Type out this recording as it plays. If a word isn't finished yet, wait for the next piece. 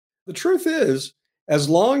The truth is, as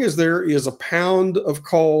long as there is a pound of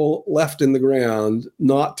coal left in the ground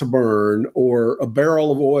not to burn, or a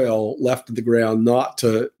barrel of oil left in the ground not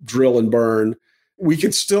to drill and burn, we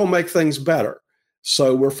can still make things better.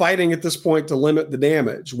 So we're fighting at this point to limit the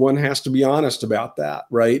damage. One has to be honest about that,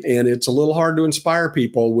 right? And it's a little hard to inspire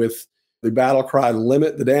people with the battle cry,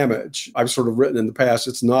 limit the damage. I've sort of written in the past,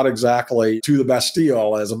 it's not exactly to the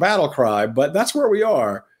Bastille as a battle cry, but that's where we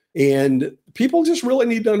are. And people just really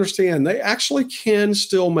need to understand they actually can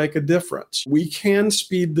still make a difference. We can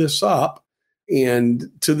speed this up.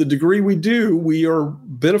 And to the degree we do, we are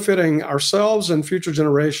benefiting ourselves and future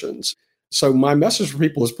generations. So my message for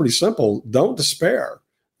people is pretty simple. Don't despair.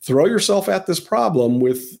 Throw yourself at this problem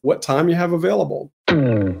with what time you have available.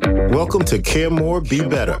 Welcome to Care More, Be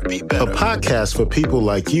Better, a podcast for people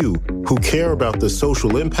like you who care about the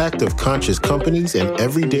social impact of conscious companies and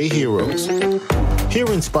everyday heroes. Hear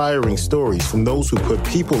inspiring stories from those who put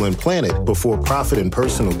people and planet before profit and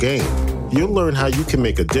personal gain. You'll learn how you can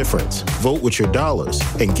make a difference, vote with your dollars,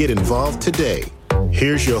 and get involved today.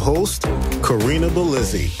 Here's your host, Corinna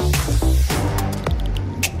Bellizzi.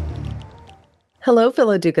 Hello,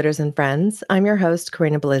 fellow do-gooders and friends. I'm your host,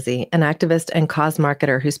 Corinna Bellizzi, an activist and cause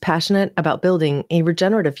marketer who's passionate about building a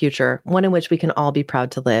regenerative future, one in which we can all be proud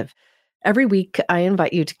to live. Every week, I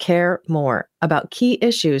invite you to care more about key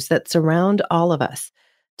issues that surround all of us,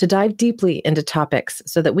 to dive deeply into topics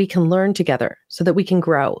so that we can learn together, so that we can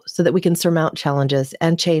grow, so that we can surmount challenges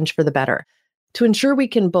and change for the better. To ensure we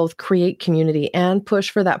can both create community and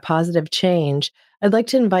push for that positive change, I'd like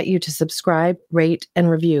to invite you to subscribe, rate, and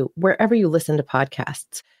review wherever you listen to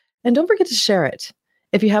podcasts. And don't forget to share it.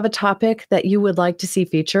 If you have a topic that you would like to see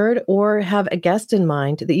featured or have a guest in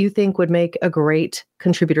mind that you think would make a great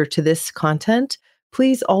contributor to this content,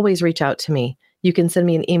 please always reach out to me. You can send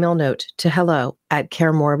me an email note to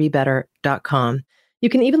hello@caremorebebetter.com. You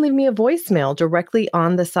can even leave me a voicemail directly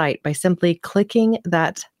on the site by simply clicking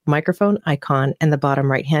that microphone icon in the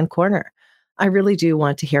bottom right-hand corner. I really do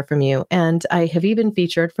want to hear from you, and I have even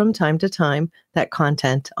featured from time to time that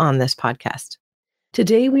content on this podcast.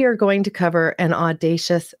 Today, we are going to cover an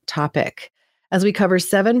audacious topic as we cover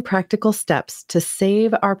 7 practical steps to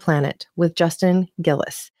save our planet with Justin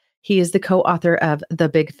Gillis. He is the co-author of The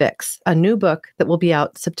Big Fix, a new book that will be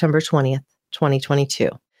out September 20th, 2022.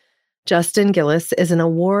 Justin Gillis is an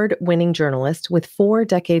award-winning journalist with 4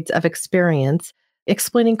 decades of experience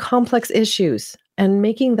explaining complex issues and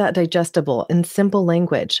making that digestible in simple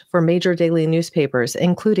language for major daily newspapers,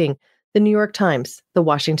 including the New York Times, the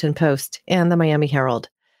Washington Post, and the Miami Herald.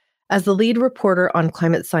 As the lead reporter on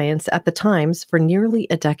climate science at the Times for nearly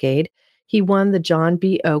a decade, he won the John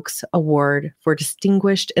B. Oakes Award for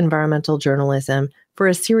Distinguished Environmental Journalism for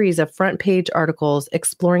a series of front-page articles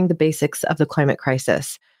exploring the basics of the climate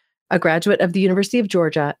crisis. A graduate of the University of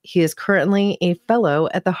Georgia, he is currently a fellow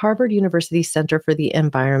at the Harvard University Center for the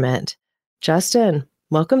Environment. Justin,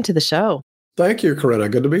 welcome to the show. Thank you, Corinna.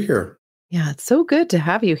 Good to be here. Yeah, it's so good to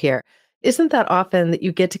have you here. Isn't that often that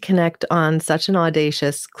you get to connect on such an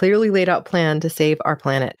audacious, clearly laid out plan to save our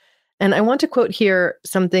planet? And I want to quote here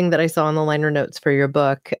something that I saw in the liner notes for your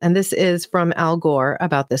book, and this is from Al Gore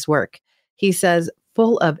about this work. He says,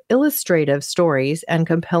 full of illustrative stories and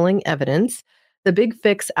compelling evidence, The Big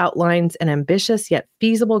Fix outlines an ambitious yet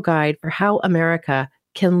feasible guide for how America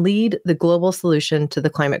can lead the global solution to the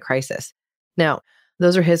climate crisis. Now,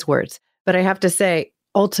 those are his words, but I have to say,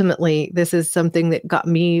 ultimately, this is something that got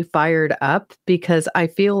me fired up because I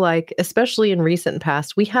feel like, especially in recent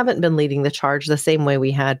past, we haven't been leading the charge the same way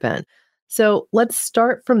we had been. So let's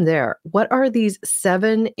start from there. What are these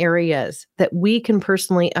 7 areas that we can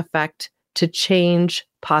personally affect to change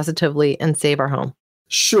positively and save our home?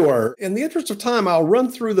 Sure. In the interest of time, I'll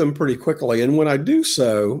run through them pretty quickly. And when I do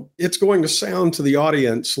so, it's going to sound to the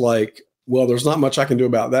audience like, well, there's not much I can do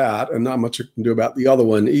about that and not much I can do about the other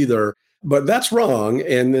one either. But that's wrong.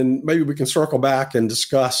 And then maybe we can circle back and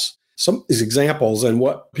discuss some of these examples and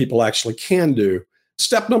what people actually can do.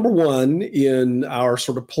 Step number 1 in our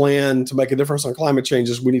sort of plan to make a difference on climate change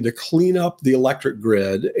is we need to clean up the electric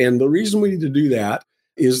grid. And the reason we need to do that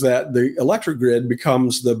is that the electric grid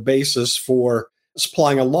becomes the basis for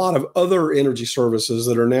supplying a lot of other energy services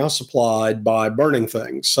that are now supplied by burning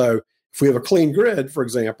things. So if we have a clean grid, for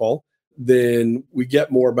example, then we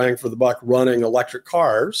get more bang for the buck running electric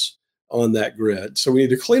cars on that grid. So we need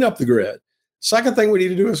to clean up the grid. Second thing we need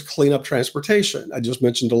to do is clean up transportation. I just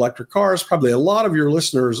mentioned electric cars. Probably a lot of your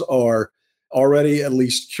listeners are already at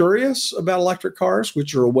least curious about electric cars,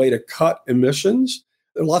 which are a way to cut emissions.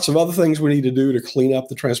 There are lots of other things we need to do to clean up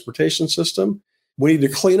the transportation system. We need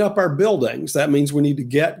to clean up our buildings. That means we need to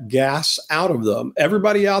get gas out of them.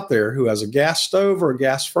 Everybody out there who has a gas stove or a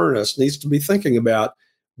gas furnace needs to be thinking about,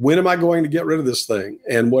 when am I going to get rid of this thing?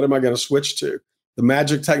 And what am I going to switch to? The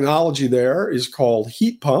magic technology there is called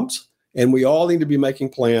heat pumps, and we all need to be making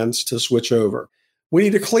plans to switch over. We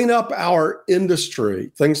need to clean up our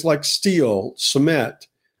industry, things like steel, cement,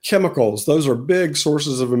 chemicals. Those are big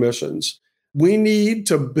sources of emissions. We need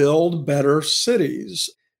to build better cities.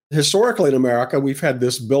 Historically in America, we've had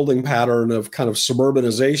this building pattern of kind of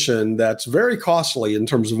suburbanization that's very costly in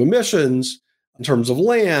terms of emissions, in terms of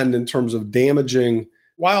land, in terms of damaging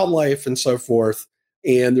wildlife and so forth.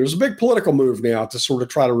 And there's a big political move now to sort of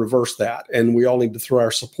try to reverse that. And we all need to throw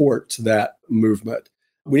our support to that movement.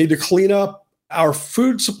 We need to clean up our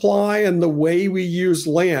food supply and the way we use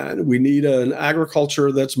land. We need an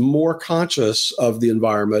agriculture that's more conscious of the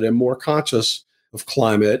environment and more conscious of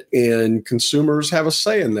climate, and consumers have a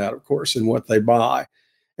say in that, of course, in what they buy.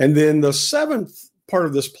 And then the seventh part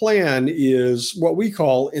of this plan is what we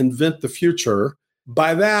call Invent the Future.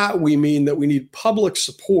 By that, we mean that we need public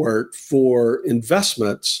support for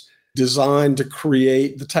investments designed to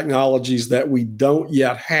create the technologies that we don't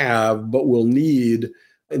yet have, but will need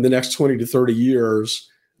in the next 20 to 30 years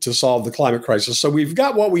to solve the climate crisis. So we've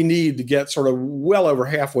got what we need to get sort of well over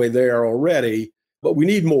halfway there already, but we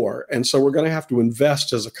need more. And so we're going to have to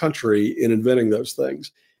invest as a country in inventing those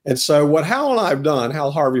things. And so what Hal and I have done,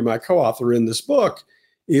 Hal Harvey, my co-author in this book,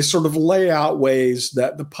 is sort of lay out ways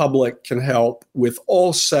that the public can help with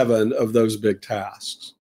all 7 of those big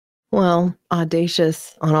tasks. Well,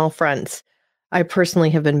 audacious on all fronts. I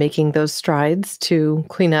personally have been making those strides to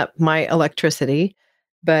clean up my electricity.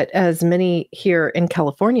 But as many here in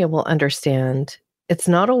California will understand, it's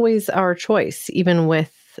not always our choice, even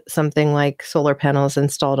with something like solar panels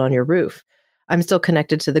installed on your roof. I'm still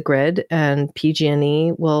connected to the grid, and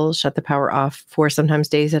PG&E will shut the power off for sometimes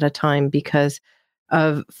days at a time because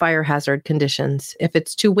of fire hazard conditions, if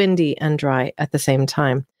it's too windy and dry at the same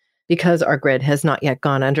time, because our grid has not yet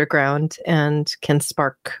gone underground and can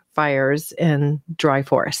spark fires in dry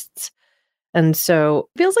forests. And so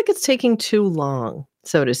it feels like it's taking too long,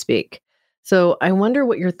 so to speak. So I wonder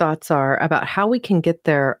what your thoughts are about how we can get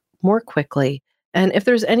there more quickly, and if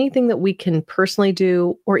there's anything that we can personally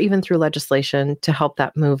do or even through legislation to help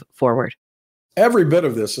that move forward. Every bit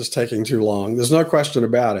of this is taking too long. There's no question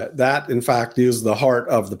about it. That, in fact, is the heart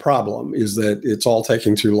of the problem, is that it's all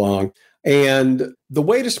taking too long. And the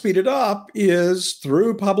way to speed it up is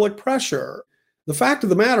through public pressure. The fact of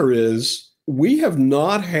the matter is, we have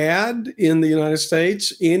not had in the United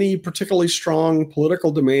States any particularly strong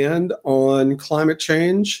political demand on climate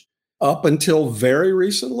change up until very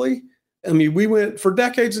recently. I mean, we went for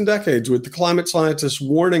decades and decades with the climate scientists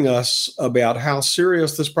warning us about how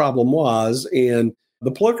serious this problem was, and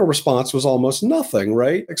the political response was almost nothing,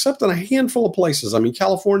 right? Except in a handful of places. I mean,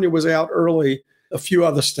 California was out early, a few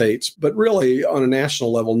other states, but really on a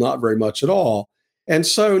national level, not very much at all. And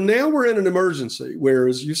so now we're in an emergency where,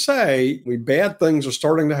 as you say, bad things are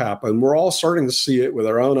starting to happen. We're all starting to see it with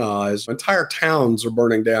our own eyes. Entire towns are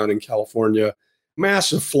burning down in California.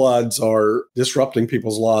 Massive floods are disrupting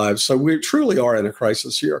people's lives. So we truly are in a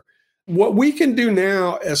crisis here. What we can do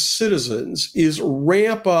now as citizens is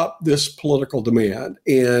ramp up this political demand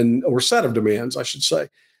or set of demands, I should say.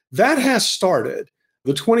 That has started.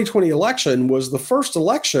 The 2020 election was the first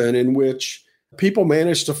election in which people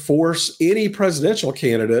managed to force any presidential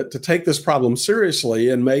candidate to take this problem seriously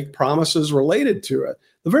and make promises related to it.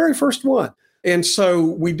 The very first one. And so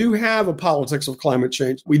we do have a politics of climate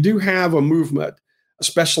change. We do have a movement,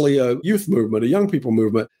 especially a youth movement, a young people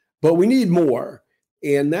movement, but we need more.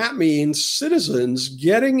 And that means citizens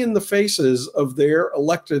getting in the faces of their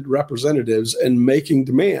elected representatives and making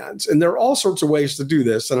demands. And there are all sorts of ways to do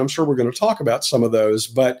this, and I'm sure we're going to talk about some of those,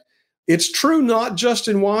 but it's true not just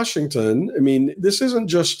in Washington. I mean, this isn't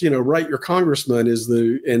just, write your congressman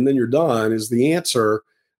and then you're done is the answer.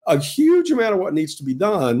 A huge amount of what needs to be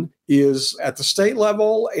done is at the state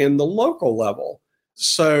level and the local level.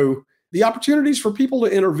 So the opportunities for people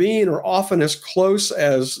to intervene are often as close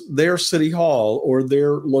as their city hall or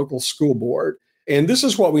their local school board. And this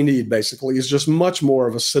is what we need, basically, is just much more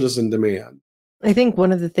of a citizen demand. I think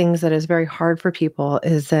one of the things that is very hard for people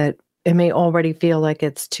is that it may already feel like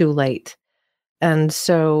it's too late. And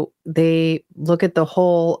so they look at the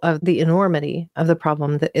whole of the enormity of the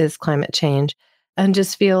problem that is climate change and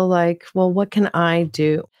just feel like, well, what can I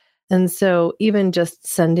do? And so even just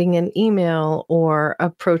sending an email or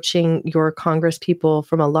approaching your Congress people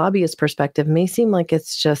from a lobbyist perspective may seem like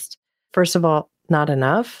it's just, first of all, not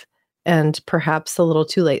enough and perhaps a little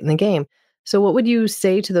too late in the game. So what would you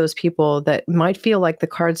say to those people that might feel like the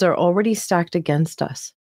cards are already stacked against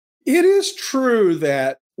us? It is true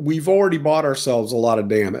that we've already bought ourselves a lot of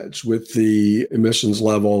damage with the emissions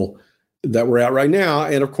level that we're at right now.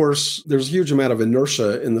 And of course, there's a huge amount of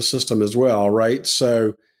inertia in the system as well, right?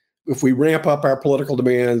 So if we ramp up our political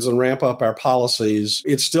demands and ramp up our policies,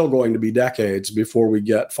 it's still going to be decades before we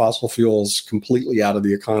get fossil fuels completely out of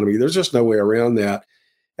the economy. There's just no way around that.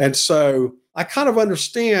 And so I kind of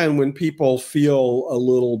understand when people feel a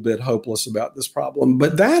little bit hopeless about this problem.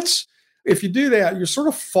 But if you do that, you're sort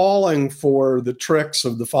of falling for the tricks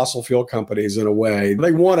of the fossil fuel companies in a way.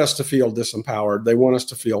 They want us to feel disempowered. They want us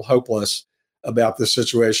to feel hopeless about this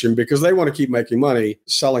situation because they want to keep making money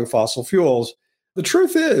selling fossil fuels. The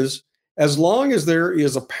truth is, as long as there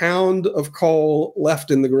is a pound of coal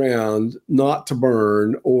left in the ground not to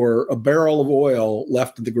burn, or a barrel of oil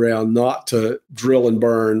left in the ground not to drill and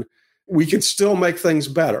burn, we can still make things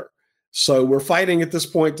better. So we're fighting at this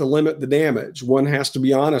point to limit the damage. One has to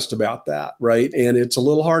be honest about that, right? And it's a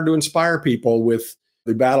little hard to inspire people with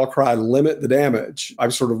the battle cry, limit the damage.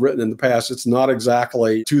 I've sort of written in the past, it's not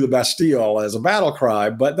exactly to the Bastille as a battle cry,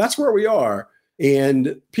 but that's where we are.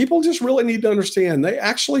 And people just really need to understand they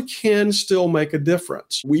actually can still make a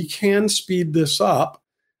difference. We can speed this up.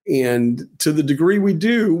 And to the degree we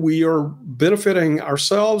do, we are benefiting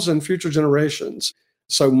ourselves and future generations.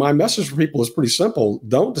 So my message for people is pretty simple.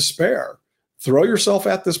 Don't despair. Throw yourself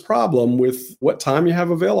at this problem with what time you have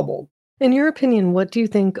available. In your opinion, what do you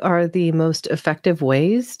think are the most effective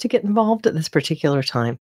ways to get involved at this particular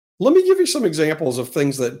time? Let me give you some examples of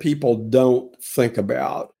things that people don't think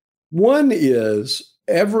about. One is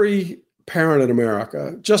every parent in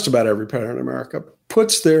America, just about every parent in America,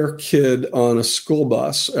 puts their kid on a school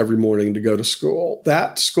bus every morning to go to school.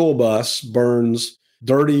 That school bus burns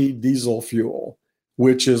dirty diesel fuel,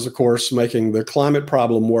 which is, of course, making the climate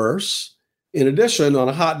problem worse. In addition, on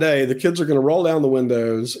a hot day, the kids are going to roll down the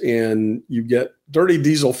windows and you get dirty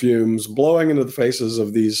diesel fumes blowing into the faces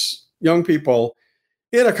of these young people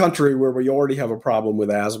in a country where we already have a problem with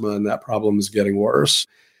asthma, and that problem is getting worse.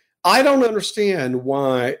 I don't understand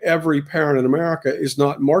why every parent in America is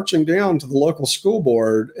not marching down to the local school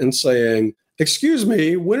board and saying, excuse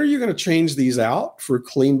me, when are you going to change these out for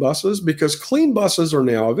clean buses? Because clean buses are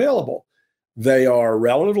now available. They are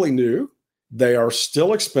relatively new. They are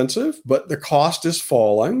still expensive, but the cost is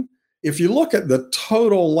falling. If you look at the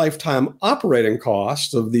total lifetime operating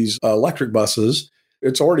cost of these electric buses,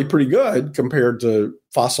 it's already pretty good compared to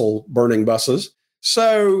fossil burning buses.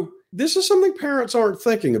 So this is something parents aren't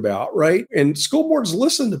thinking about, right? And school boards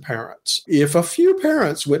listen to parents. If a few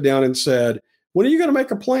parents went down and said, when are you going to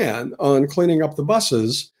make a plan on cleaning up the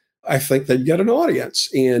buses? I think they'd get an audience.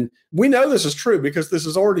 And we know this is true because this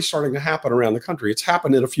is already starting to happen around the country. It's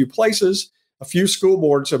happened in a few places. A few school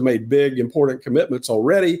boards have made big, important commitments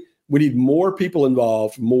already. We need more people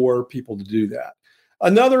involved, more people to do that.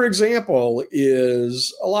 Another example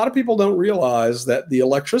is a lot of people don't realize that the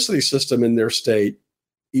electricity system in their state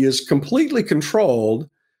is completely controlled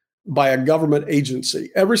by a government agency.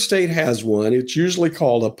 Every state has one. It's usually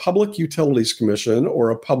called a Public Utilities Commission or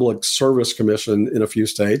a Public Service Commission in a few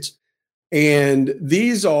states. And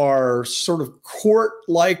these are sort of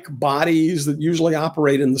court-like bodies that usually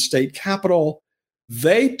operate in the state capital.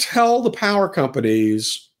 They tell the power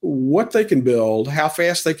companies what they can build, how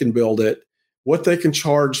fast they can build it, what they can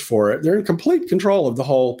charge for it. They're in complete control of the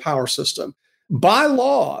whole power system. By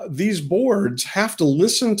law, these boards have to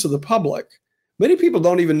listen to the public. Many people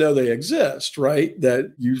don't even know they exist, right?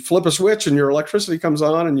 That you flip a switch and your electricity comes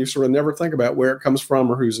on and you sort of never think about where it comes from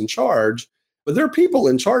or who's in charge. But there are people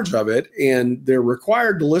in charge of it and they're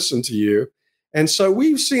required to listen to you. And so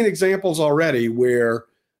we've seen examples already where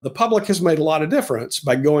the public has made a lot of difference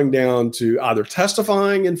by going down to either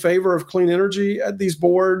testifying in favor of clean energy at these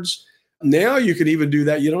boards. Now you could even do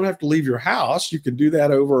that. You don't have to leave your house. You could do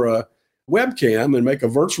that over a webcam and make a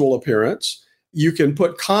virtual appearance. You can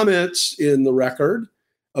put comments in the record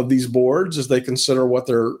of these boards as they consider what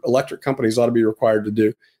their electric companies ought to be required to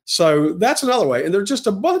do. So that's another way. And there are just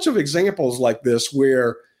a bunch of examples like this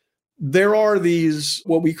where there are these,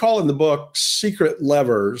 what we call in the book, secret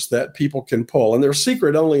levers that people can pull. And they're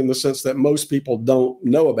secret only in the sense that most people don't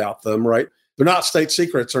know about them, right? They're not state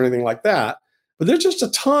secrets or anything like that. But there's just a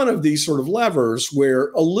ton of these sort of levers where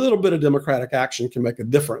a little bit of democratic action can make a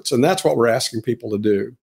difference. And that's what we're asking people to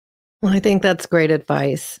do. Well, I think that's great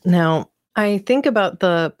advice. Now, I think about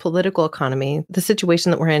the political economy, the situation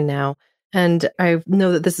that we're in now, and I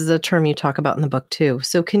know that this is a term you talk about in the book too.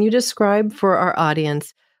 So can you describe for our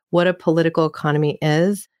audience what a political economy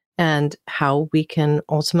is and how we can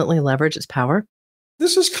ultimately leverage its power?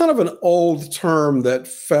 This is kind of an old term that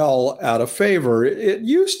fell out of favor. It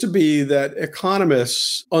used to be that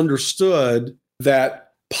economists understood that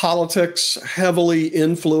politics heavily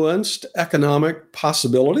influenced economic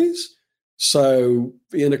possibilities. So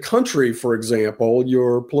in a country, for example,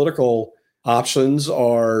 your political options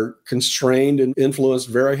are constrained and influenced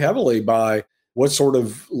very heavily by what sort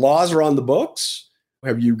of laws are on the books.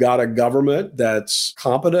 Have you got a government that's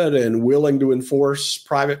competent and willing to enforce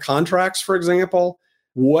private contracts, for example?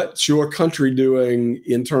 What's your country doing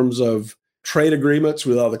in terms of trade agreements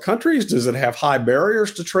with other countries? Does it have high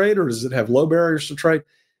barriers to trade or does it have low barriers to trade?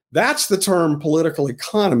 That's the term political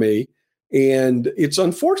economy. And it's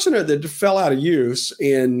unfortunate that it fell out of use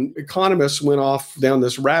and economists went off down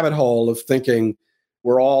this rabbit hole of thinking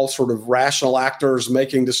we're all sort of rational actors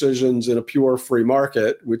making decisions in a pure free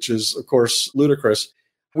market, which is, of course, ludicrous.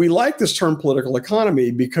 We like this term political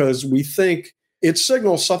economy because we think it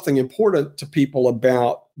signals something important to people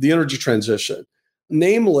about the energy transition.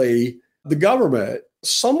 Namely, the government,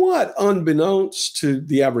 somewhat unbeknownst to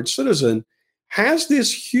the average citizen, has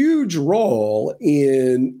this huge role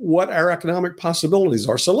in what our economic possibilities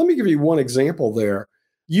are. So let me give you one example there.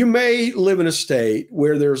 You may live in a state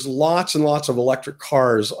where there's lots and lots of electric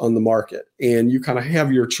cars on the market, and you kind of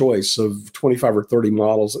have your choice of 25 or 30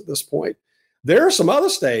 models at this point. There are some other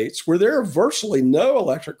states where there are virtually no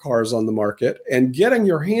electric cars on the market, and getting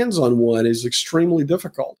your hands on one is extremely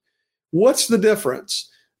difficult. What's the difference?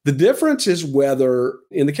 The difference is whether,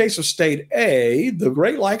 in the case of state A, the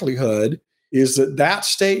great likelihood is that that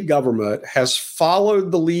state government has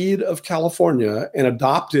followed the lead of California and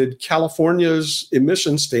adopted California's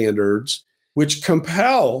emission standards, which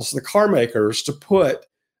compels the car makers to put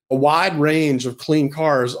a wide range of clean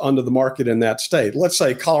cars onto the market in that state. Let's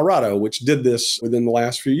say Colorado, which did this within the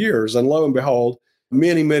last few years, and lo and behold,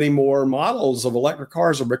 many, many more models of electric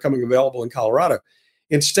cars are becoming available in Colorado.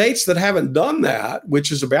 In states that haven't done that,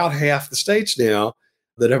 which is about half the states now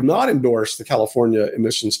that have not endorsed the California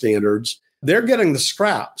emission standards, they're getting the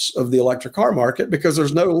scraps of the electric car market because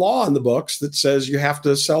there's no law in the books that says you have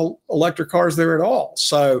to sell electric cars there at all.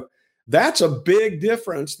 So that's a big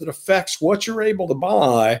difference that affects what you're able to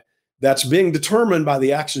buy that's being determined by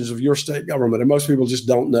the actions of your state government. And most people just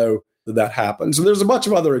don't know that that happens. And there's a bunch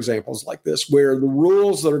of other examples like this where the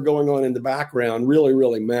rules that are going on in the background really,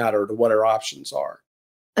 really matter to what our options are.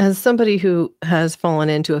 As somebody who has fallen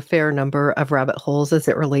into a fair number of rabbit holes as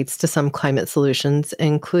it relates to some climate solutions,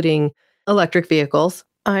 including electric vehicles,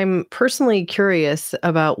 I'm personally curious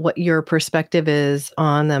about what your perspective is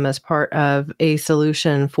on them as part of a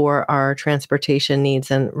solution for our transportation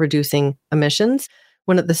needs and reducing emissions,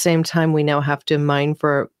 when at the same time we now have to mine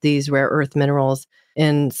for these rare earth minerals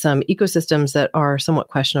in some ecosystems that are somewhat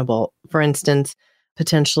questionable. For instance,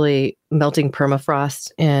 potentially melting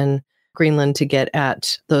permafrost in Greenland to get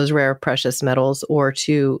at those rare precious metals or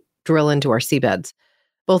to drill into our seabeds,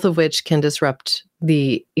 both of which can disrupt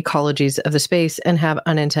the ecologies of the space and have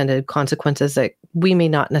unintended consequences that we may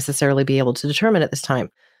not necessarily be able to determine at this time.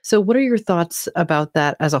 So what are your thoughts about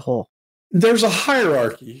that as a whole? There's a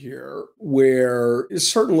hierarchy here where it's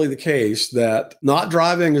certainly the case that not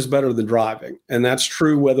driving is better than driving. And that's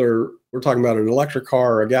true whether we're talking about an electric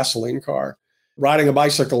car or a gasoline car. Riding a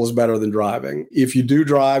bicycle is better than driving. If you do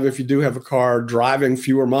drive, if you do have a car, driving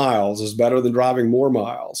fewer miles is better than driving more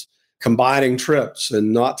miles. Combining trips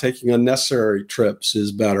and not taking unnecessary trips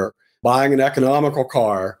is better. Buying an economical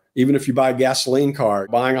car, even if you buy a gasoline car,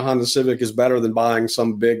 buying a Honda Civic is better than buying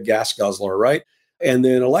some big gas guzzler, right? And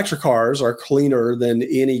then electric cars are cleaner than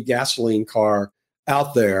any gasoline car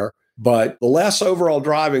out there. But the less overall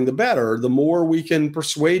driving, the better. The more we can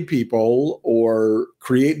persuade people or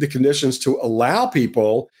create the conditions to allow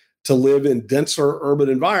people to live in denser urban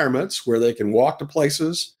environments where they can walk to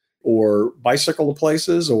places or bicycle to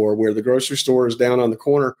places or where the grocery store is down on the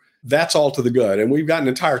corner, that's all to the good. And we've got an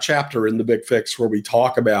entire chapter in The Big Fix where we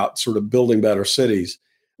talk about sort of building better cities.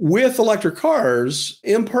 With electric cars,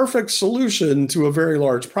 imperfect solution to a very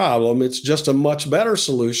large problem. It's just a much better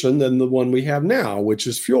solution than the one we have now, which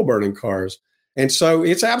is fuel burning cars. And so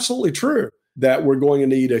it's absolutely true that we're going to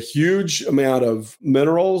need a huge amount of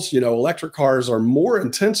minerals. Electric cars are more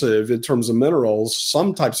intensive in terms of minerals,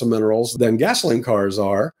 some types of minerals, than gasoline cars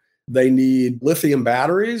are. They need lithium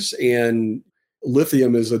batteries, and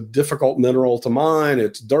lithium is a difficult mineral to mine.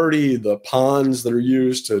 It's dirty. The ponds that are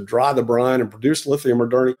used to dry the brine and produce lithium are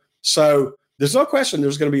dirty. So there's no question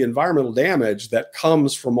there's going to be environmental damage that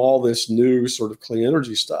comes from all this new sort of clean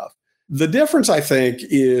energy stuff. The difference, I think,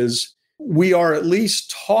 is we are at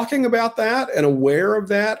least talking about that and aware of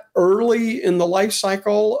that early in the life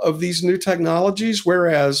cycle of these new technologies,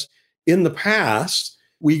 whereas in the past,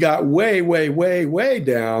 we got way, way, way, way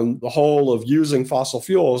down the hole of using fossil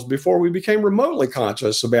fuels before we became remotely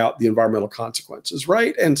conscious about the environmental consequences,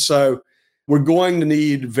 right? And so we're going to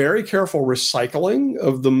need very careful recycling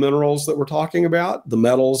of the minerals that we're talking about, the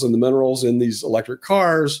metals and the minerals in these electric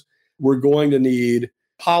cars. We're going to need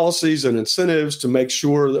policies and incentives to make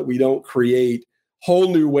sure that we don't create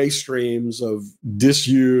whole new waste streams of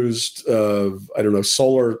disused,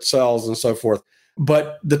 solar cells and so forth.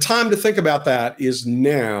 But the time to think about that is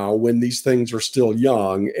now when these things are still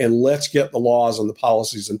young, and let's get the laws and the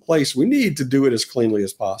policies in place. We need to do it as cleanly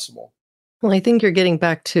as possible. Well, I think you're getting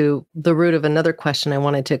back to the root of another question I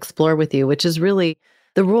wanted to explore with you, which is really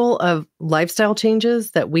the role of lifestyle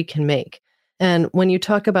changes that we can make. And when you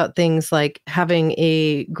talk about things like having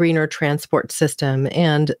a greener transport system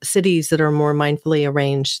and cities that are more mindfully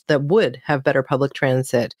arranged that would have better public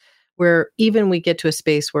transit, where even we get to a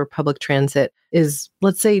space where public transit is,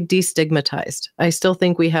 let's say, destigmatized. I still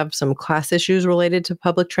think we have some class issues related to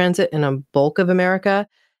public transit in a bulk of America.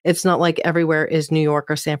 It's not like everywhere is New York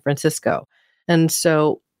or San Francisco. And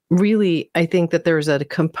so really, I think that there's a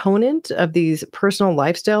component of these personal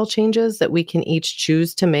lifestyle changes that we can each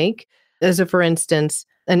choose to make. As if, for instance,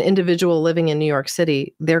 an individual living in New York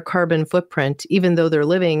City, their carbon footprint, even though they're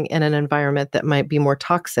living in an environment that might be more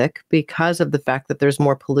toxic because of the fact that there's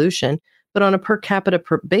more pollution, but on a per capita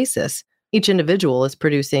basis, each individual is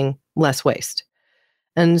producing less waste.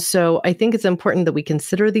 And so I think it's important that we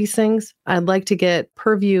consider these things. I'd like to get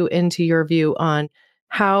purview into your view on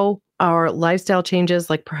how our lifestyle changes,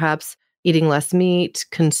 like perhaps eating less meat,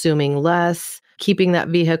 consuming less, keeping that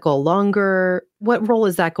vehicle longer, what role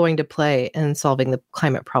is that going to play in solving the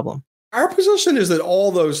climate problem? Our position is that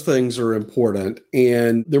all those things are important,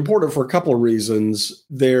 and they're important for a couple of reasons.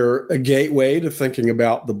 They're a gateway to thinking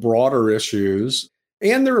about the broader issues,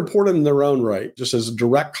 and they're important in their own right, just as a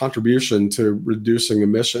direct contribution to reducing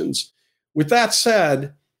emissions. With that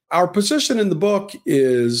said, our position in the book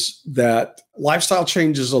is that lifestyle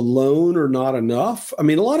changes alone are not enough. I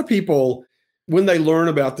mean, a lot of people, when they learn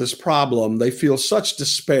about this problem, they feel such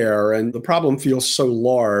despair, and the problem feels so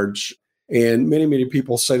large. And many, many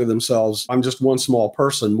people say to themselves, I'm just one small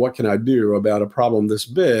person. What can I do about a problem this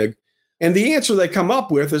big? And the answer they come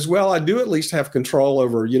up with is, well, I do at least have control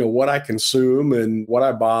over, what I consume and what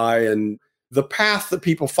I buy. And the path that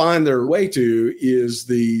people find their way to is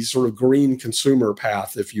the sort of green consumer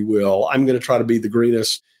path, if you will. I'm going to try to be the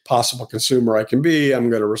greenest possible consumer I can be. I'm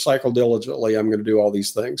going to recycle diligently. I'm going to do all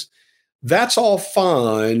these things. That's all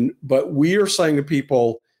fine, but we are saying to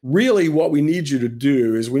people, really what we need you to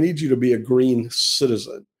do is we need you to be a green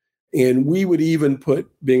citizen. And we would even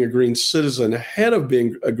put being a green citizen ahead of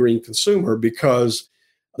being a green consumer, because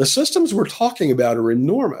the systems we're talking about are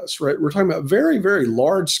enormous, right? We're talking about very, very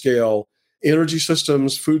large scale energy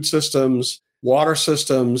systems, food systems, water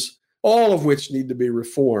systems, all of which need to be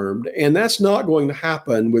reformed. And that's not going to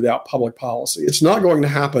happen without public policy. It's not going to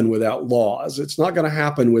happen without laws. It's not going to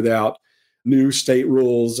happen without new state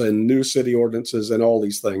rules and new city ordinances and all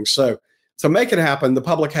these things. So to make it happen, the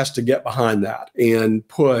public has to get behind that and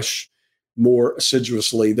push more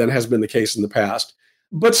assiduously than has been the case in the past.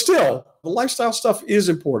 But still, the lifestyle stuff is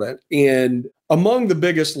important. And among the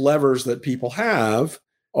biggest levers that people have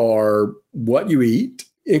are what you eat.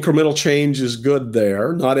 Incremental change is good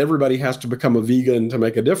there. Not everybody has to become a vegan to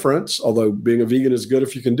make a difference, although being a vegan is good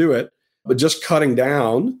if you can do it. But just cutting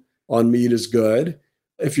down on meat is good.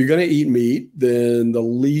 If you're going to eat meat, then the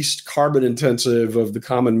least carbon intensive of the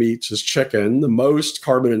common meats is chicken. The most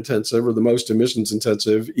carbon intensive or the most emissions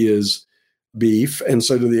intensive is beef. And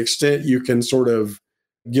so to the extent you can sort of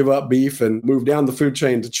give up beef and move down the food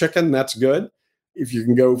chain to chicken, that's good. If you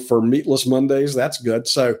can go for meatless Mondays, that's good.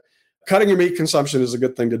 So cutting your meat consumption is a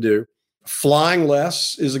good thing to do. Flying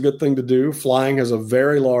less is a good thing to do. Flying has a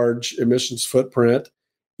very large emissions footprint.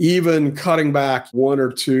 Even cutting back 1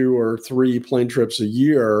 or 2 or 3 plane trips a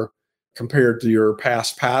year compared to your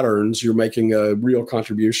past patterns, you're making a real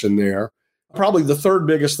contribution there. Probably the third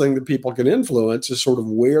biggest thing that people can influence is sort of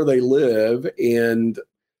where they live and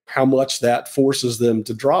how much that forces them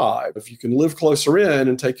to drive. If you can live closer in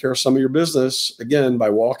and take care of some of your business, again, by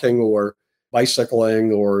walking or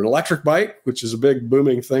bicycling or an electric bike, which is a big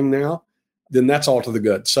booming thing now, then that's all to the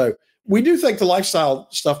good. So we do think the lifestyle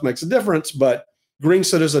stuff makes a difference, but green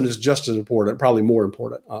citizen is just as important, probably more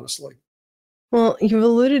important, honestly. Well, you've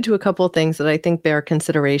alluded to a couple of things that I think bear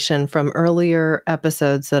consideration from earlier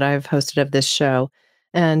episodes that I've hosted of this show.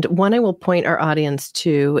 And one I will point our audience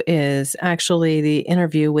to is actually the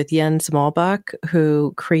interview with Jens Malbach,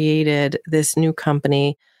 who created this new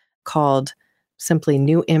company called simply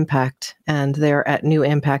New Impact, and they're at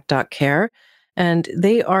newimpact.care. And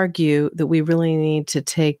they argue that we really need to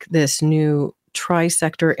take this new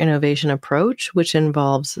tri-sector innovation approach, which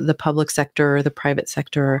involves the public sector, the private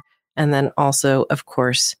sector, and then also, of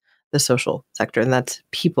course, the social sector. And that's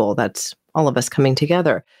people, that's all of us coming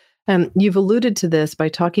together. You've alluded to this by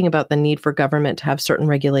talking about the need for government to have certain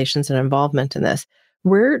regulations and involvement in this.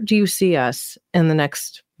 Where do you see us in the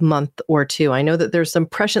next month or two? I know that there's some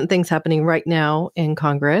prescient things happening right now in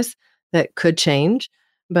Congress that could change,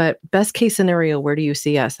 but best case scenario, where do you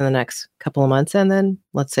see us in the next couple of months? And then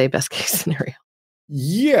let's say best case scenario.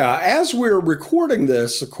 Yeah, as we're recording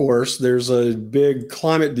this, of course, there's a big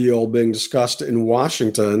climate deal being discussed in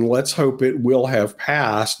Washington. Let's hope it will have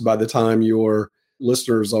passed by the time your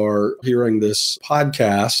listeners are hearing this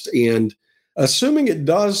podcast. And assuming it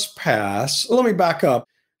does pass, let me back up.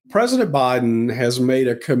 President Biden has made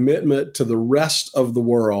a commitment to the rest of the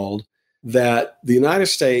world that the United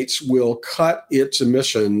States will cut its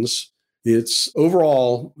emissions, its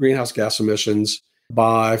overall greenhouse gas emissions,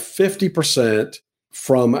 by 50%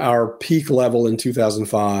 from our peak level in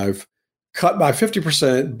 2005, cut by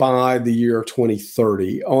 50% by the year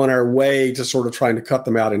 2030, on our way to sort of trying to cut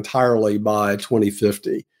them out entirely by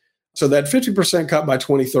 2050. So that 50% cut by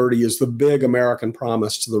 2030 is the big American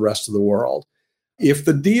promise to the rest of the world. If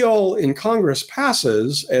the deal in Congress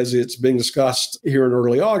passes, as it's being discussed here in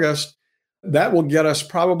early August, that will get us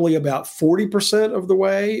probably about 40% of the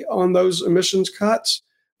way on those emissions cuts.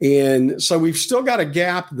 And so we've still got a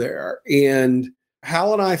gap there. And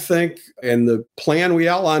Hal and I think, and the plan we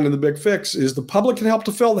outlined in the Big Fix, is the public can help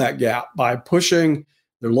to fill that gap by pushing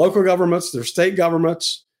their local governments, their state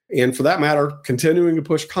governments, and for that matter, continuing to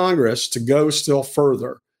push Congress to go still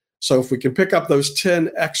further. So if we can pick up those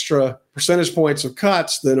 10 extra percentage points of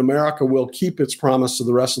cuts, then America will keep its promise to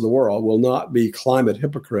the rest of the world, will not be climate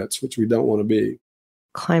hypocrites, which we don't want to be.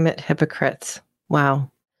 Climate hypocrites.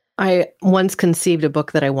 Wow. I once conceived a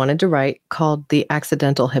book that I wanted to write called The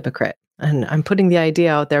Accidental Hypocrite. And I'm putting the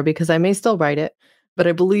idea out there because I may still write it, but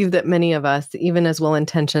I believe that many of us, even as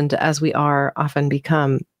well-intentioned as we are, often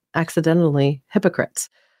become accidentally hypocrites.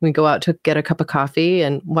 We go out to get a cup of coffee,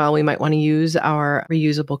 and while we might want to use our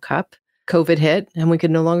reusable cup, COVID hit and we could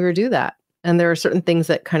no longer do that. And there are certain things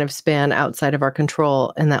that kind of span outside of our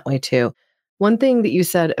control in that way too. One thing that you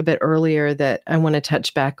said a bit earlier that I want to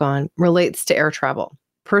touch back on relates to air travel.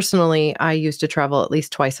 Personally, I used to travel at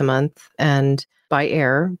least twice a month and by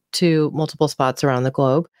air to multiple spots around the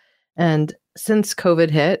globe. And since COVID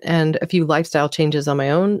hit and a few lifestyle changes on my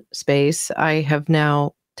own space, I have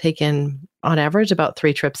now taken, on average, about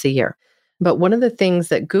 3 trips a year. But one of the things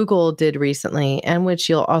that Google did recently, and which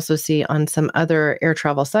you'll also see on some other air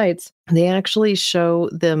travel sites, they actually show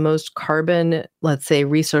the most carbon, let's say,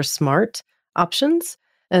 resource smart options.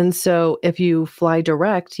 And so if you fly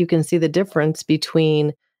direct, you can see the difference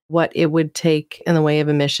between what it would take in the way of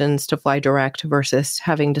emissions to fly direct versus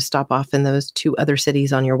having to stop off in those 2 other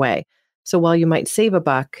cities on your way. So while you might save a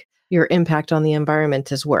buck, your impact on the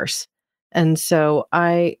environment is worse. And so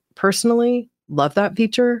I personally love that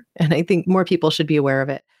feature, and I think more people should be aware of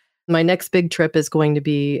it. My next big trip is going to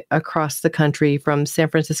be across the country from San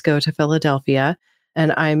Francisco to Philadelphia,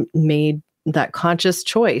 and I made that conscious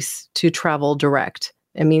choice to travel direct.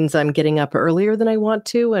 It means I'm getting up earlier than I want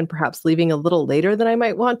to and perhaps leaving a little later than I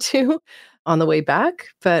might want to on the way back.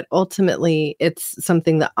 But ultimately, it's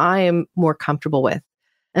something that I am more comfortable with.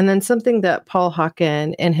 And then something that Paul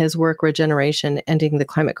Hawken in his work, Regeneration, Ending the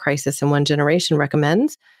Climate Crisis in One Generation,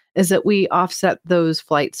 recommends is that we offset those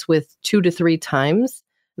flights with 2 to 3 times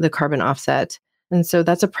the carbon offset. And so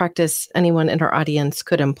that's a practice anyone in our audience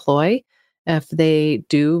could employ if they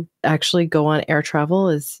do actually go on air travel,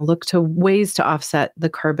 is look to ways to offset the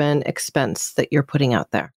carbon expense that you're putting out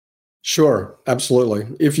there. Sure, absolutely.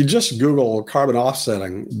 If you just Google carbon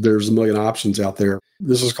offsetting, there's a million options out there.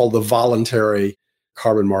 This is called the voluntary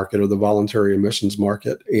carbon market or the voluntary emissions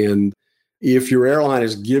market. And if your airline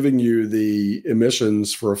is giving you the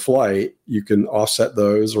emissions for a flight, you can offset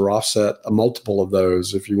those or offset a multiple of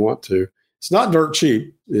those if you want to. It's not dirt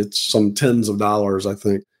cheap. It's some tens of dollars, I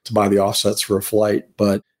think, to buy the offsets for a flight.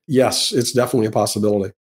 But yes, it's definitely a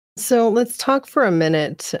possibility. So let's talk for a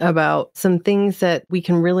minute about some things that we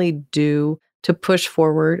can really do to push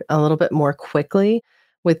forward a little bit more quickly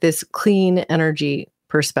with this clean energy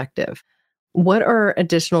perspective. What are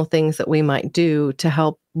additional things that we might do to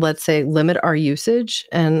help, let's say, limit our usage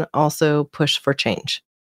and also push for change?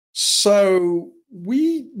 So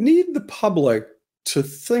we need the public to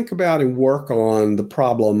think about and work on the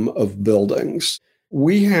problem of buildings.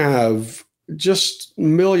 We have just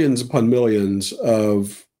millions upon millions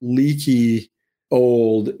of leaky,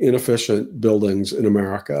 old, inefficient buildings in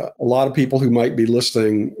America. A lot of people who might be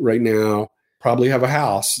listening right now probably have a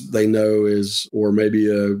house they know is, or maybe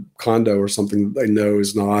a condo or something that they know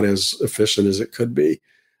is not as efficient as it could be.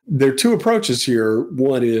 There are two approaches here.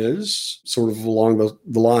 One is sort of along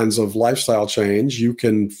the lines of lifestyle change. You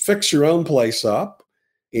can fix your own place up,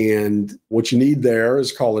 and what you need there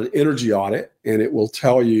is called an energy audit, and it will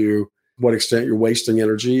tell you what extent you're wasting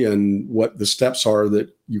energy and what the steps are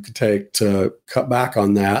that you could take to cut back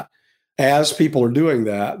on that. As people are doing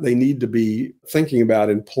that, they need to be thinking about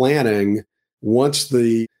and planning, once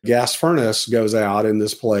the gas furnace goes out in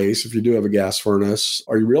this place, if you do have a gas furnace,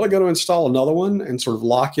 are you really going to install another one and sort of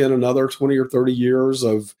lock in another 20 or 30 years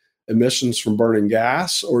of emissions from burning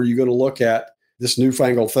gas? Or are you going to look at this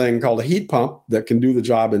newfangled thing called a heat pump that can do the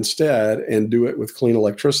job instead and do it with clean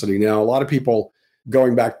electricity? Now, a lot of people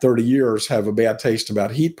going back 30 years have a bad taste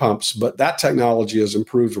about heat pumps, but that technology has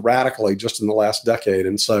improved radically just in the last decade.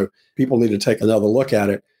 And so people need to take another look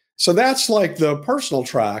at it. So that's like the personal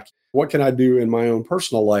track. What can I do in my own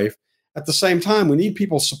personal life? At the same time, we need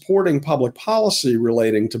people supporting public policy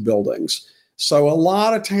relating to buildings. So a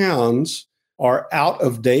lot of towns are out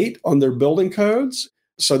of date on their building codes.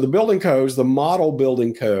 So the building codes, the model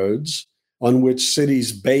building codes on which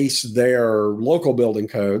cities base their local building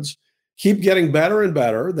codes, keep getting better and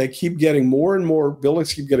better. They keep getting more and more,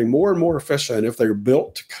 buildings keep getting more and more efficient if they're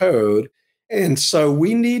built to code. And so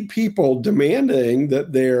we need people demanding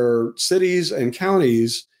that their cities and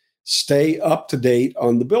counties stay up to date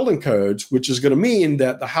on the building codes, which is going to mean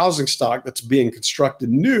that the housing stock that's being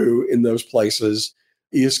constructed new in those places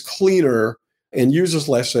is cleaner and uses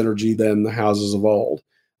less energy than the houses of old.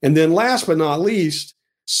 And then last but not least,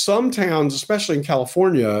 some towns, especially in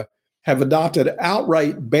California, have adopted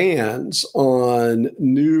outright bans on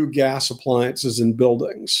new gas appliances in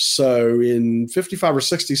buildings. So in 55 or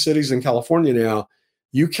 60 cities in California now,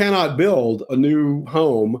 you cannot build a new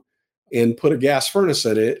home and put a gas furnace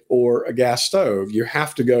in it or a gas stove. You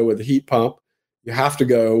have to go with a heat pump. You have to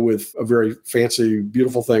go with a very fancy,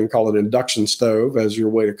 beautiful thing called an induction stove as your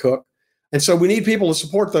way to cook. And so we need people to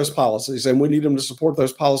support those policies, and we need them to support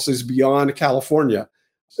those policies beyond California.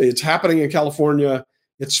 It's happening in California.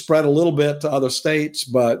 It's spread a little bit to other states,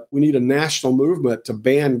 but we need a national movement to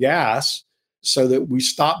ban gas so that we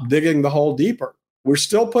stop digging the hole deeper. We're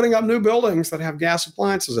still putting up new buildings that have gas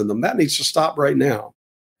appliances in them. That needs to stop right now.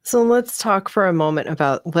 So let's talk for a moment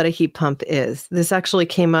about what a heat pump is. This actually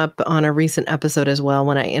came up on a recent episode as well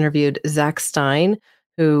when I interviewed Zach Stein,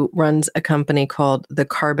 who runs a company called the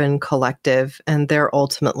Carbon Collective, and they're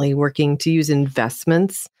ultimately working to use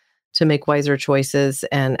investments to make wiser choices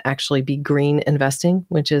and actually be green investing,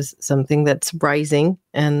 which is something that's rising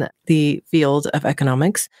in the field of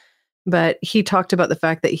economics. But he talked about the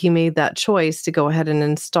fact that he made that choice to go ahead and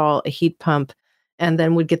install a heat pump and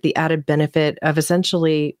then would get the added benefit of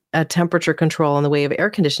essentially a temperature control in the way of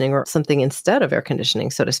air conditioning or something instead of air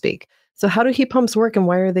conditioning, so to speak. So how do heat pumps work and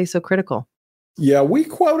why are they so critical? Yeah, we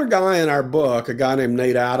quote a guy in our book, a guy named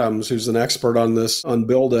Nate Adams, who's an expert on this, on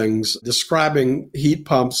buildings, describing heat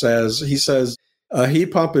pumps as, he says, a heat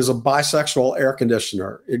pump is a bisexual air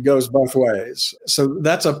conditioner. It goes both ways. So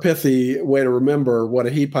that's a pithy way to remember what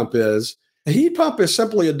a heat pump is. A heat pump is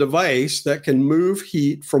simply a device that can move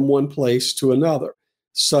heat from one place to another.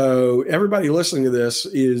 So everybody listening to this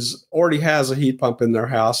already has a heat pump in their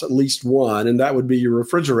house, at least one, and that would be your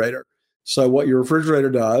refrigerator. So what your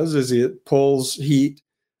refrigerator does is it pulls heat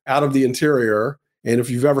out of the interior. And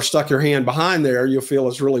if you've ever stuck your hand behind there, you'll feel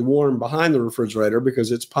it's really warm behind the refrigerator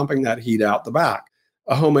because it's pumping that heat out the back.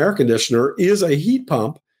 A home air conditioner is a heat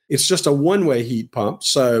pump. It's just a one-way heat pump.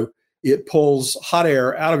 So it pulls hot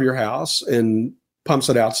air out of your house and pumps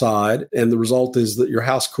it outside. And the result is that your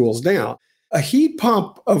house cools down. A heat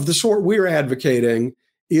pump of the sort we're advocating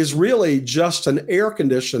is really just an air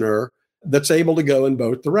conditioner that's able to go in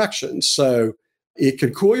both directions. So it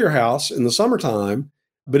can cool your house in the summertime,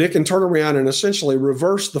 but it can turn around and essentially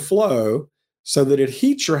reverse the flow so that it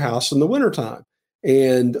heats your house in the wintertime.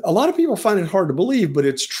 And a lot of people find it hard to believe, but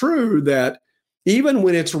it's true that even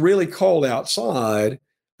when it's really cold outside,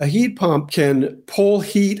 a heat pump can pull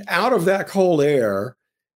heat out of that cold air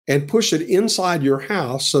and push it inside your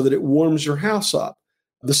house so that it warms your house up.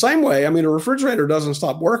 The same way, a refrigerator doesn't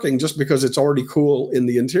stop working just because it's already cool in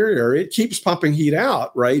the interior. It keeps pumping heat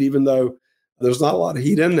out, right? Even though there's not a lot of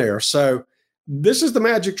heat in there. So this is the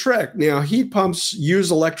magic trick. Now, heat pumps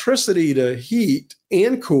use electricity to heat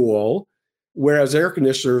and cool, whereas air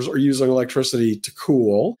conditioners are using electricity to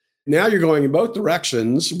cool. Now you're going in both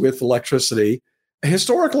directions with electricity.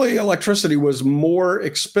 Historically, electricity was more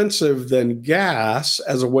expensive than gas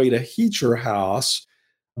as a way to heat your house.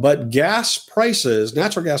 But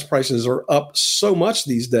natural gas prices are up so much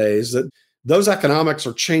these days that those economics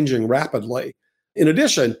are changing rapidly. In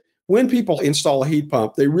addition, when people install a heat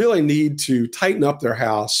pump, they really need to tighten up their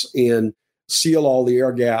house and seal all the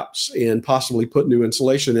air gaps and possibly put new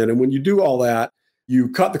insulation in. And when you do all that, you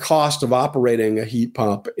cut the cost of operating a heat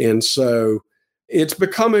pump. And so it's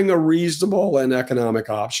becoming a reasonable and economic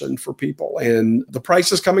option for people. And the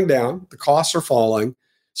price is coming down, the costs are falling.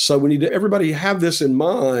 So we need to everybody have this in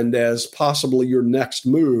mind as possibly your next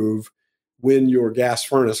move when your gas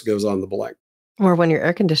furnace goes on the blink. Or when your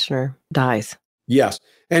air conditioner dies. Yes.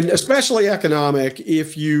 And especially economic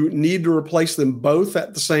if you need to replace them both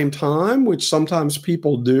at the same time, which sometimes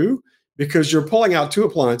people do, because you're pulling out two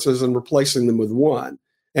appliances and replacing them with one.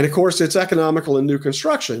 And of course, it's economical in new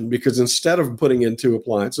construction because instead of putting in two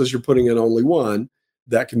appliances, you're putting in only one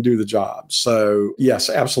that can do the job. So yes,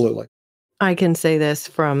 absolutely. I can say this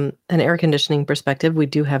from an air conditioning perspective. We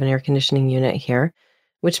do have an air conditioning unit here,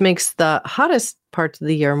 which makes the hottest parts of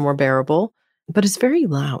the year more bearable, but it's very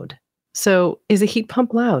loud. So is a heat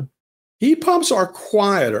pump loud? Heat pumps are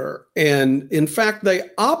quieter. And in fact, they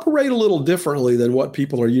operate a little differently than what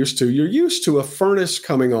people are used to. You're used to a furnace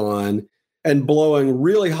coming on and blowing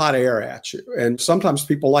really hot air at you. And sometimes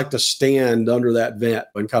people like to stand under that vent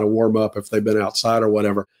and kind of warm up if they've been outside or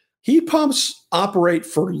whatever. Heat pumps operate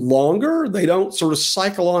for longer. They don't sort of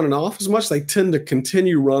cycle on and off as much. They tend to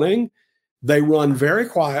continue running. They run very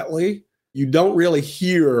quietly. You don't really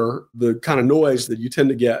hear the kind of noise that you tend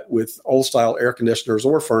to get with old style air conditioners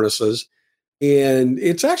or furnaces. And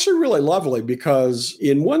it's actually really lovely because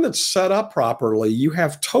in one that's set up properly, you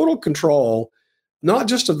have total control, not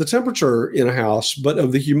just of the temperature in a house, but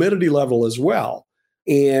of the humidity level as well.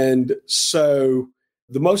 And so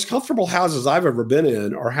the most comfortable houses I've ever been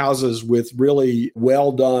in are houses with really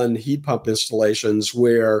well done heat pump installations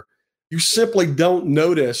where you simply don't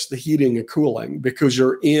notice the heating and cooling because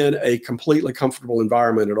you're in a completely comfortable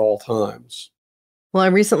environment at all times. Well, I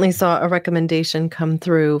recently saw a recommendation come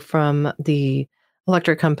through from the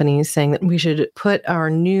electric companies saying that we should put our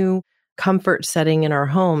new comfort setting in our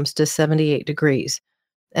homes to 78 degrees.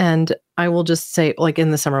 And I will just say, like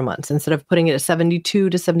in the summer months, instead of putting it at 72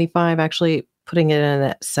 to 75, actually putting it in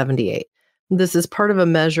at 78. This is part of a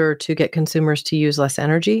measure to get consumers to use less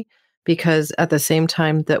energy, because at the same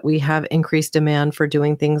time that we have increased demand for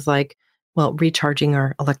doing things like, well, recharging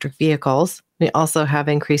our electric vehicles, we also have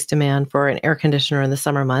increased demand for an air conditioner in the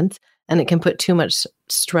summer months, and it can put too much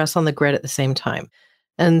stress on the grid at the same time.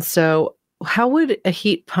 And so how would a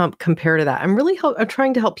heat pump compare to that? I'm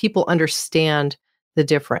trying to help people understand the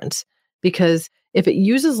difference, because if it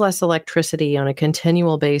uses less electricity on a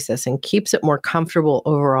continual basis and keeps it more comfortable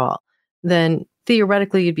overall, then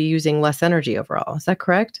theoretically you'd be using less energy overall. Is that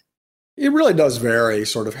correct? It really does vary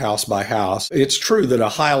sort of house by house. It's true that a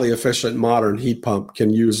highly efficient modern heat pump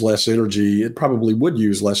can use less energy. It probably would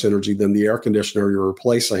use less energy than the air conditioner you're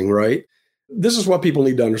replacing, right? This is what people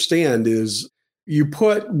need to understand is you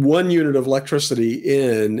put 1 unit of electricity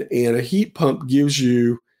in and a heat pump gives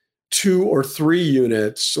you 2 or 3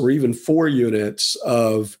 units or even 4 units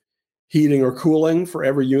of heating or cooling for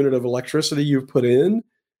every unit of electricity you've put in.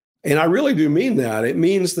 And I really do mean that. It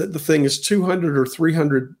means that the thing is 200 or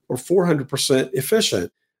 300 or 400%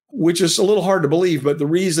 efficient, which is a little hard to believe. But the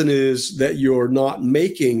reason is that you're not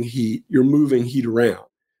making heat, you're moving heat around.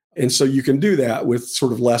 And so you can do that with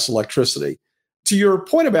sort of less electricity. To your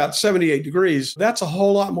point about 78 degrees, that's a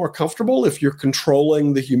whole lot more comfortable if you're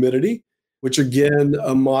controlling the humidity, which again,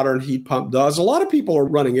 a modern heat pump does. A lot of people are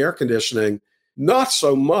running air conditioning, not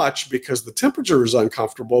so much because the temperature is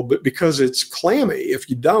uncomfortable, but because it's clammy. If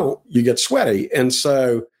you don't, you get sweaty. And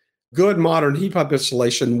so good modern heat pump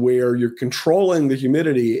installation where you're controlling the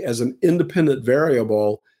humidity as an independent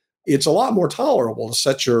variable, it's a lot more tolerable to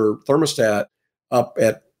set your thermostat up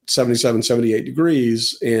at 77, 78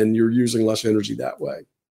 degrees, and you're using less energy that way.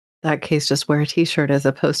 That case, just wear a t-shirt as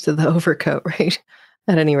opposed to the overcoat, right?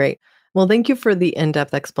 At any rate. Well, thank you for the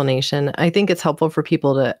in-depth explanation. I think it's helpful for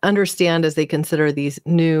people to understand as they consider these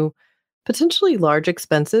new, potentially large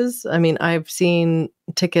expenses. I mean, I've seen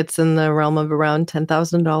tickets in the realm of around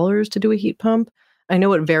 $10,000 to do a heat pump. I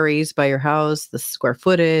know it varies by your house, the square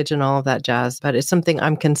footage and all of that jazz, but it's something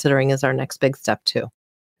I'm considering as our next big step too.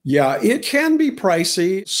 Yeah, it can be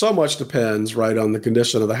pricey. So much depends, right, on the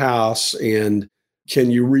condition of the house. And can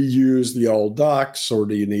you reuse the old ducts or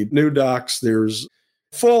do you need new ducts? There's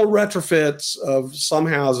full retrofits of some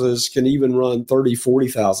houses can even run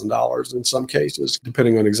 $30,000, $40,000 in some cases,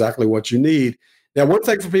 depending on exactly what you need. Now, one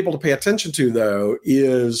thing for people to pay attention to, though,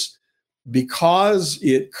 is because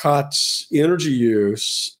it cuts energy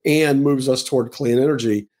use and moves us toward clean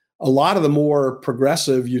energy, a lot of the more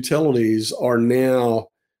progressive utilities are now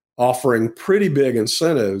offering pretty big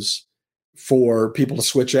incentives for people to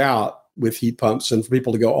switch out with heat pumps and for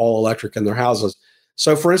people to go all electric in their houses.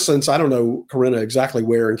 So for instance, I don't know, Corinna, exactly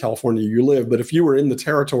where in California you live, but if you were in the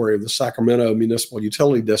territory of the Sacramento Municipal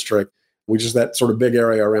Utility District, which is that sort of big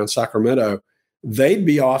area around Sacramento, they'd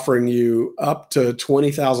be offering you up to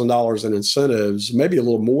 $20,000 in incentives, maybe a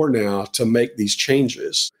little more now, to make these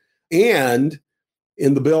changes. And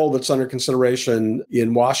in the bill that's under consideration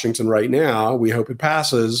in Washington right now, we hope it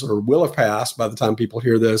passes or will have passed by the time people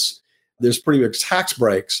hear this, there's pretty big tax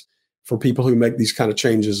breaks for people who make these kind of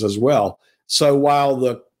changes as well. So while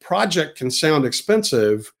the project can sound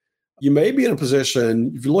expensive, you may be in a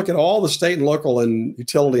position, if you look at all the state and local and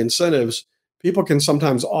utility incentives, people can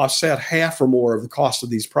sometimes offset half or more of the cost of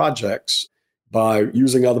these projects by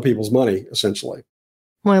using other people's money, essentially.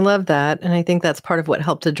 Well, I love that. And I think that's part of what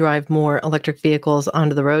helped to drive more electric vehicles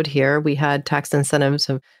onto the road here. We had tax incentives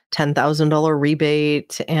of $10,000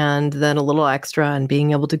 rebate and then a little extra and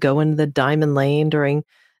being able to go into the diamond lane during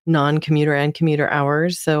non-commuter and commuter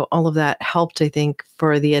hours. So all of that helped, I think,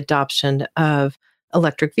 for the adoption of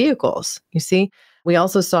electric vehicles. You see, we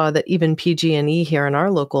also saw that even PG&E here in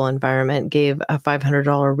our local environment gave a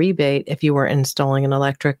 $500 rebate if you were installing an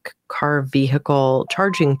electric car vehicle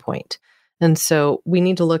charging point. And so we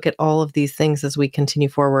need to look at all of these things as we continue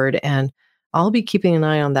forward. And I'll be keeping an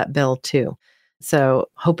eye on that bill too. So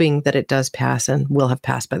hoping that it does pass and will have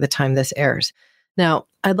passed by the time this airs. Now,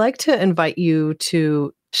 I'd like to invite you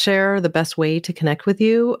to share the best way to connect with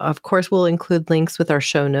you. Of course, we'll include links with our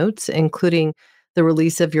show notes, including the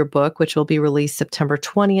release of your book, which will be released September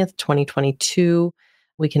 20th, 2022.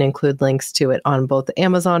 We can include links to it on both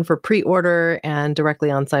Amazon for pre-order and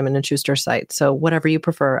directly on Simon & Schuster's site. So whatever you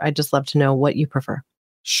prefer, I'd just love to know what you prefer.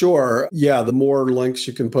 Sure. Yeah, the more links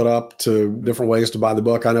you can put up to different ways to buy the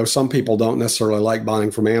book. I know some people don't necessarily like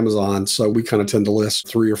buying from Amazon, so we kind of tend to list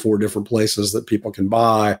 3 or 4 different places that people can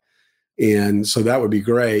buy. And so that would be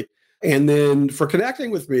great. And then for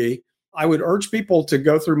connecting with me, I would urge people to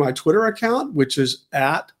go through my Twitter account, which is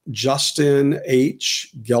at Justin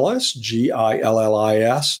H. Gillis,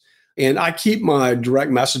 Gillis. And I keep my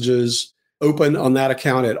direct messages open on that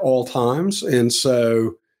account at all times. And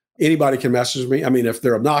so anybody can message me. I mean, if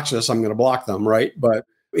they're obnoxious, I'm going to block them, right? But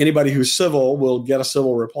anybody who's civil will get a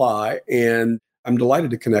civil reply. And I'm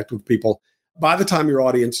delighted to connect with people. By the time your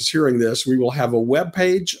audience is hearing this, we will have a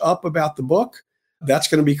webpage up about the book. That's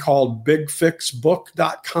going to be called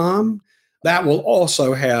bigfixbook.com. That will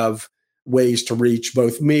also have ways to reach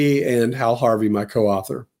both me and Hal Harvey, my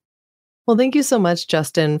co-author. Well, thank you so much,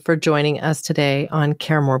 Justin, for joining us today on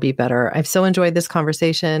Care More, Be Better. I've so enjoyed this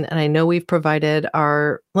conversation, and I know we've provided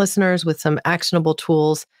our listeners with some actionable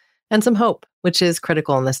tools and some hope, which is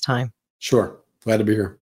critical in this time. Sure. Glad to be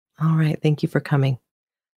here. All right. Thank you for coming.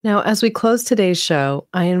 Now, as we close today's show,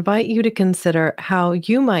 I invite you to consider how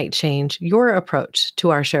you might change your approach to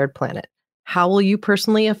our shared planet. How will you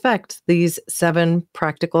personally affect these 7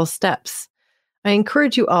 practical steps? I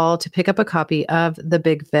encourage you all to pick up a copy of The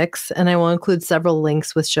Big Fix, and I will include several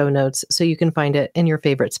links with show notes so you can find it in your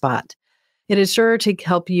favorite spot. It is sure to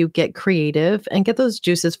help you get creative and get those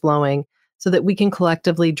juices flowing so that we can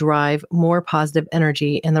collectively drive more positive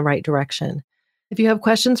energy in the right direction. If you have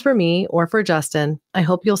questions for me or for Justin, I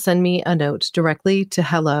hope you'll send me a note directly to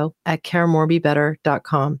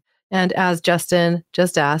hello@caremorebebetter.com. And as Justin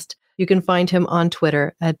just asked, you can find him on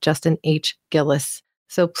Twitter at Justin H. Gillis.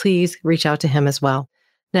 So please reach out to him as well.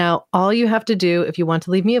 Now, all you have to do if you want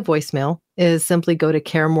to leave me a voicemail is simply go to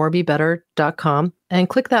caremorebebetter.com and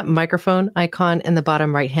click that microphone icon in the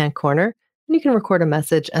bottom right-hand corner, and you can record a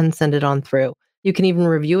message and send it on through. You can even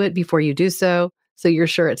review it before you do so you're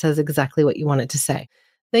sure it says exactly what you want it to say.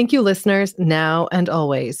 Thank you, listeners, now and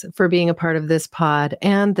always, for being a part of this pod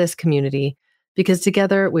and this community, because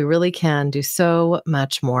together we really can do so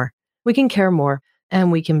much more. We can care more,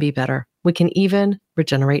 and we can be better. We can even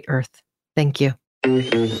regenerate Earth. Thank you.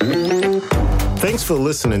 Thanks for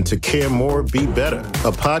listening to Care More, Be Better,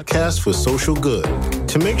 a podcast for social good.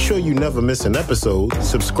 To make sure you never miss an episode,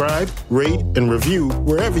 subscribe, rate, and review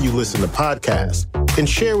wherever you listen to podcasts, and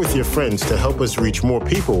share with your friends to help us reach more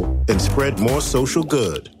people and spread more social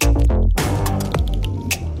good.